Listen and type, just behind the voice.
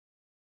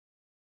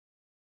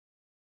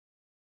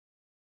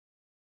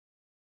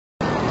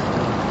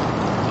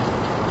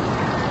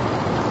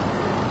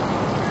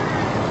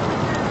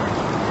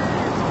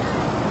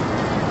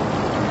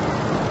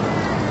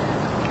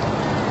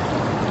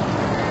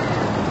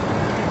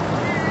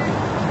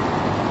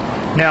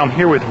Now I'm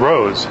here with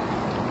rose.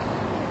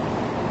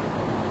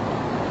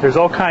 There's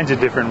all kinds of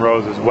different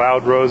roses.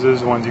 Wild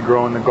roses, ones you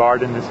grow in the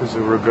garden. This is a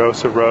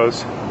Rugosa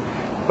rose.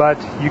 But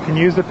you can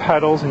use the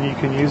petals and you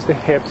can use the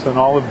hips on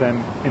all of them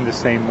in the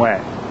same way.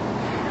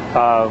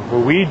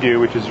 What we do,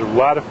 which is a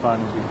lot of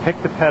fun, is we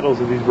pick the petals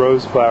of these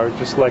rose flowers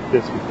just like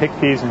this. We pick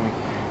these and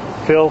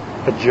we fill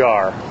a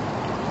jar,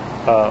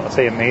 let's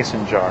say a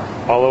mason jar,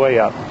 all the way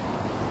up.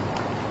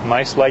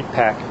 Nice light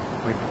pack.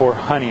 We pour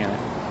honey in it.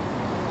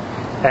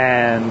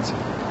 And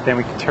then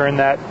we can turn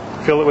that,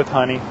 fill it with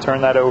honey,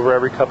 turn that over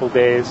every couple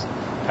days,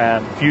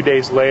 and a few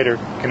days later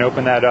you can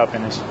open that up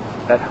and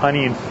that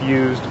honey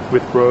infused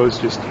with rose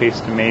just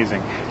tastes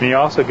amazing. And you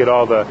also get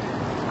all the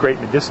great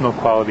medicinal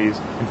qualities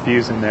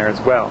infused in there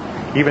as well.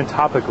 Even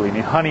topically, I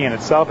mean, honey in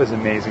itself is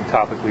amazing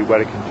topically, what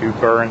it can do,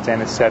 burns,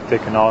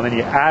 antiseptic and all, and then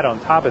you add on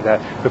top of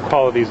that the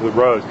qualities of the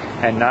rose,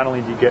 and not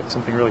only do you get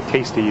something really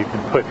tasty you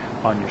can put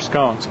on your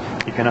scones,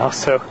 you can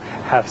also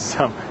have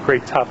some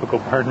great topical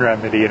burn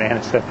remedy and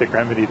antiseptic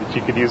remedy that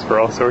you could use for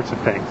all sorts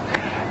of things.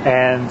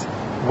 And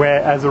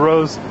as the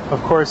rose, of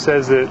course,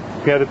 says that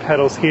we have the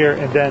petals here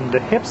and then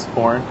the hips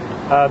form.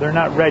 They're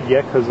not red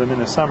yet because I'm in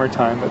the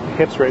summertime, but the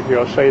hips right here,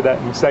 I'll show you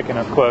that in a second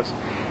up close.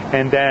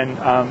 And then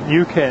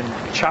you can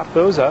chop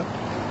those up,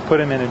 put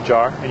them in a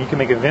jar, and you can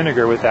make a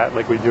vinegar with that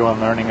like we do on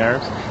learning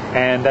herbs.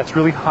 And that's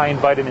really high in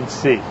vitamin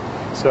C.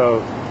 So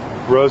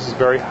rose is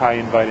very high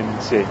in vitamin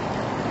C.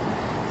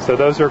 So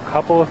those are a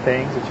couple of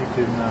things that you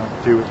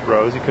can do with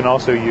rose. You can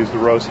also use the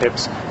rose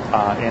hips in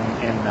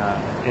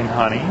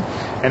honey.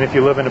 And if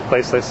you live in a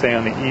place, let's say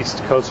on the East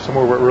Coast,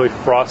 somewhere where it really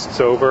frosts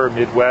over,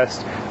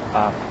 Midwest,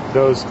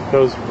 those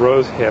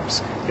rose hips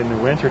in the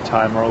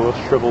wintertime are a little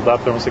shriveled up.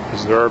 They're almost like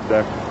preserved.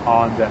 They're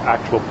on the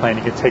actual plant.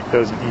 You can take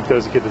those and eat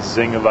those to get the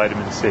zing of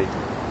vitamin C.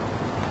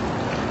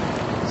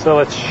 So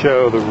let's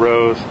show the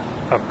rose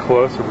up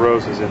close. The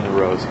rose is in the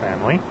rose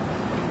family.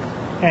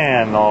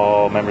 And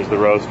all members of the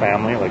rose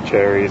family, like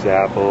cherries,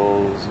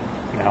 apples,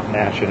 mountain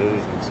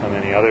ashes, and so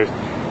many others.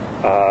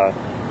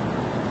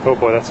 Oh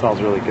boy, that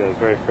smells really good.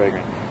 Very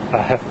fragrant.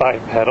 Have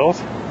 5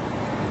 petals,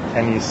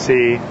 and you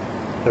see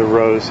the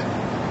rose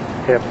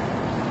hip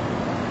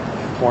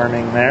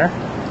forming there.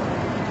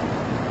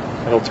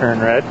 It'll turn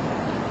red.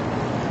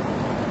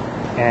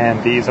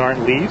 And these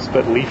aren't leaves,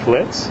 but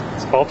leaflets.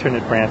 It's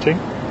alternate branching.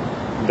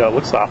 That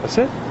looks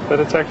opposite, but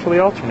it's actually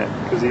alternate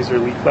because these are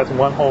leaflets.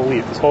 One whole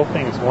leaf. This whole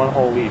thing is one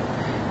whole leaf.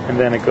 And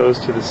then it goes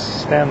to the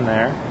stem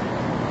there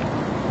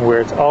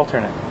where it's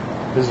alternate.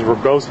 This is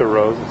Rugosa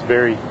rose. It's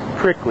very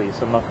prickly,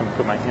 so I'm not going to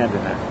put my hand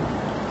in it.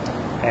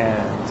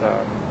 And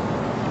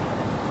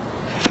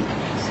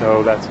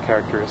so that's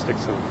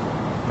characteristics of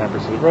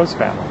members of the rose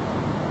family.